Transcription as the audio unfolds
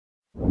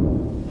In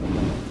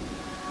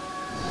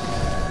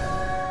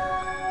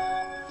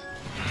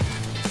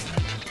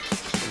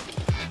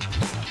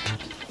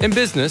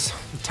business,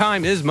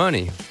 time is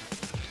money.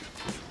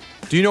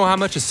 Do you know how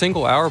much a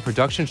single hour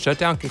production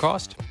shutdown can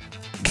cost?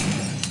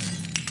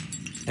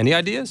 Any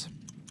ideas?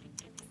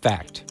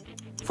 Fact.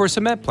 For a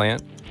cement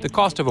plant, the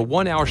cost of a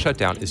 1-hour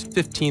shutdown is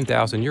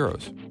 15,000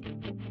 euros.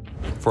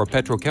 For a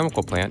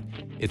petrochemical plant,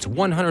 it's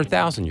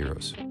 100,000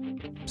 euros.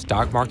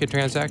 Stock market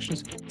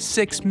transactions,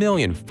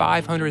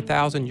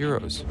 6,500,000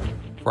 euros.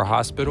 For a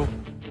hospital,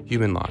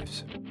 human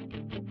lives.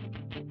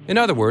 In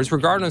other words,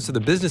 regardless of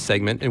the business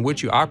segment in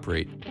which you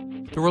operate,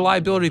 the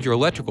reliability of your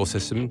electrical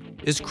system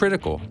is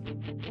critical.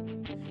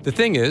 The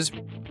thing is,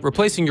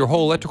 replacing your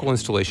whole electrical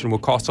installation will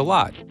cost a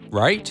lot,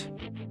 right?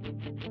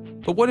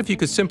 But what if you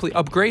could simply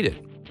upgrade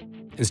it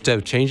instead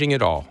of changing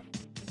it all?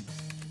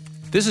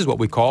 This is what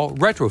we call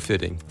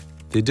retrofitting,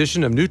 the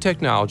addition of new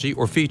technology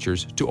or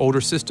features to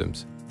older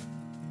systems.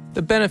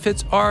 The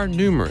benefits are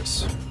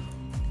numerous.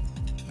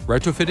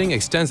 Retrofitting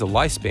extends the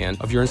lifespan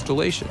of your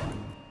installation.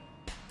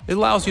 It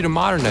allows you to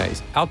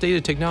modernize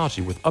outdated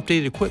technology with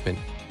updated equipment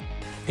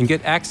and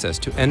get access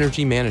to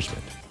energy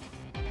management.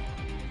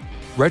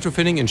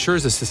 Retrofitting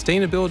ensures the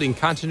sustainability and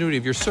continuity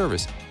of your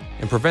service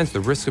and prevents the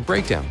risk of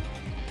breakdown.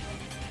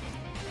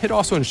 It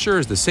also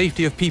ensures the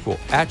safety of people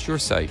at your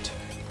site.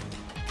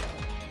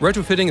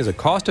 Retrofitting is a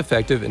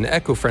cost-effective and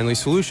eco-friendly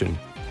solution.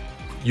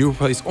 You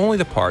replace only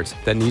the parts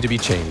that need to be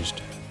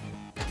changed.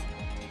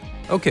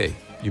 Okay,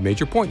 you made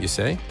your point, you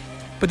say,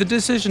 but the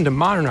decision to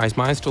modernize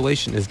my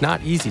installation is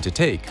not easy to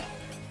take.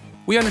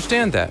 We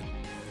understand that.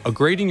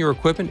 Upgrading your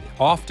equipment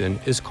often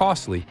is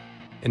costly,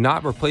 and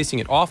not replacing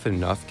it often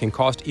enough can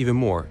cost even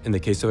more in the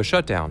case of a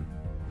shutdown.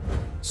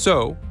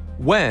 So,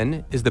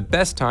 when is the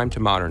best time to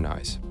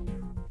modernize?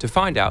 To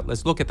find out,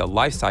 let's look at the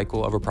life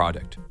cycle of a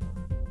product.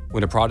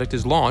 When a product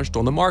is launched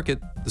on the market,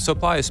 the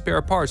supply of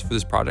spare parts for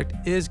this product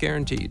is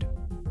guaranteed.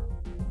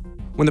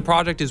 When the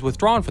product is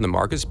withdrawn from the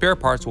market, spare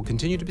parts will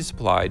continue to be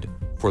supplied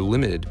for a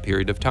limited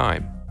period of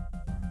time.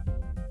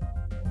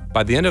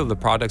 By the end of the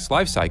product's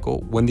life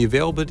cycle, when the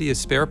availability of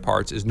spare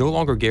parts is no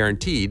longer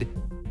guaranteed,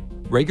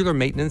 regular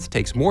maintenance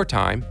takes more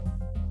time,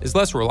 is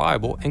less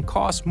reliable, and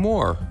costs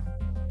more.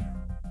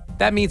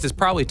 That means it's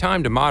probably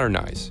time to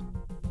modernize.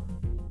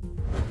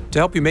 To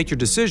help you make your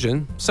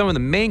decision, some of the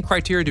main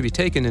criteria to be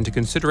taken into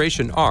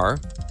consideration are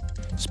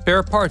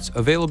spare parts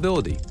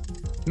availability,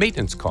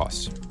 maintenance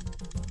costs,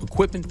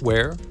 equipment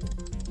wear,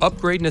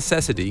 upgrade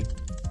necessity,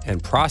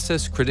 and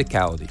process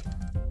criticality.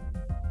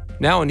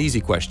 Now an easy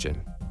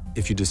question.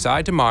 If you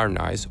decide to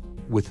modernize,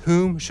 with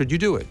whom should you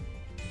do it?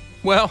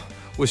 Well,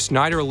 with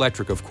Schneider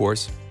Electric, of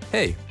course.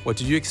 Hey, what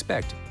did you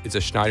expect? It's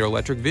a Schneider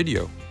Electric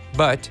video.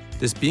 But,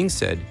 this being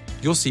said,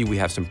 you'll see we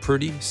have some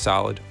pretty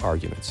solid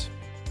arguments.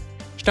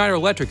 Schneider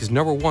Electric is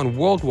 #1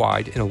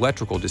 worldwide in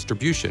electrical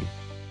distribution.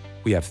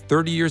 We have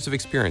 30 years of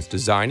experience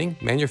designing,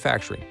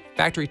 manufacturing,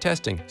 factory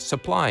testing,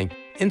 supplying,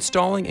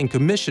 installing, and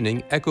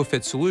commissioning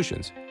ECOFIT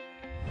solutions.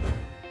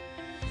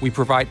 We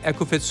provide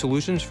ECOFIT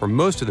solutions for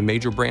most of the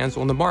major brands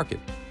on the market,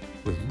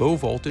 with low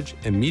voltage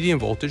and medium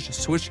voltage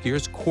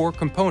switchgear's core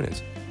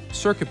components,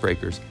 circuit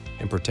breakers,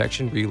 and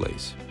protection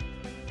relays.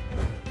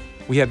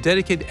 We have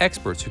dedicated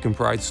experts who can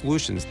provide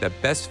solutions that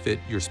best fit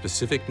your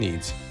specific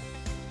needs.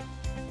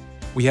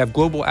 We have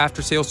global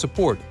after-sales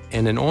support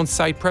and an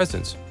on-site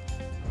presence.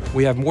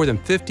 We have more than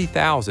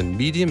 50,000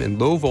 medium and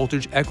low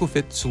voltage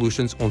ECOFIT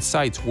solutions on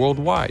sites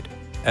worldwide,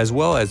 as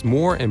well as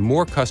more and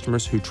more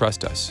customers who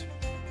trust us.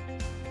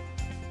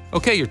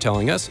 Okay, you're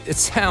telling us, it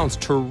sounds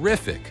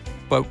terrific,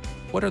 but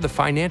what are the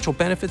financial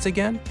benefits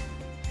again?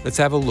 Let's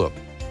have a look.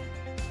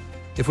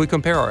 If we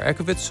compare our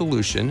ECOFIT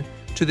solution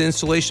to the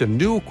installation of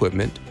new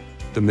equipment,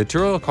 the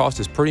material cost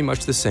is pretty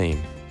much the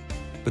same,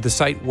 but the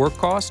site work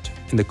cost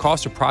and the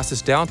cost of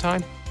process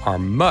downtime are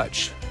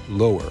much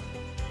lower.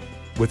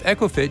 With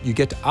ECOFIT, you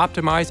get to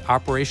optimize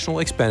operational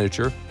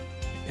expenditure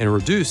and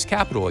reduce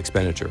capital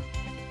expenditure.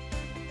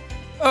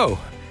 Oh,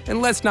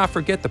 and let's not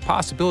forget the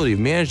possibility of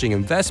managing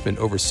investment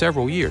over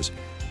several years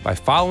by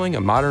following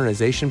a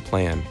modernization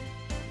plan.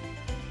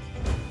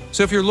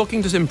 So if you're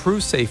looking to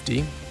improve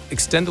safety,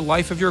 extend the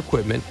life of your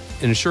equipment,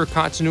 and ensure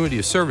continuity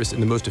of service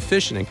in the most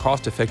efficient and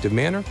cost-effective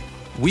manner,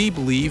 we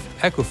believe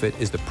ECOFIT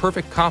is the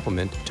perfect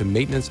complement to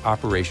maintenance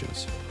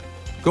operations.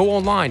 Go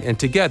online and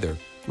together,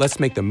 let's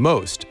make the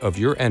most of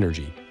your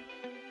energy.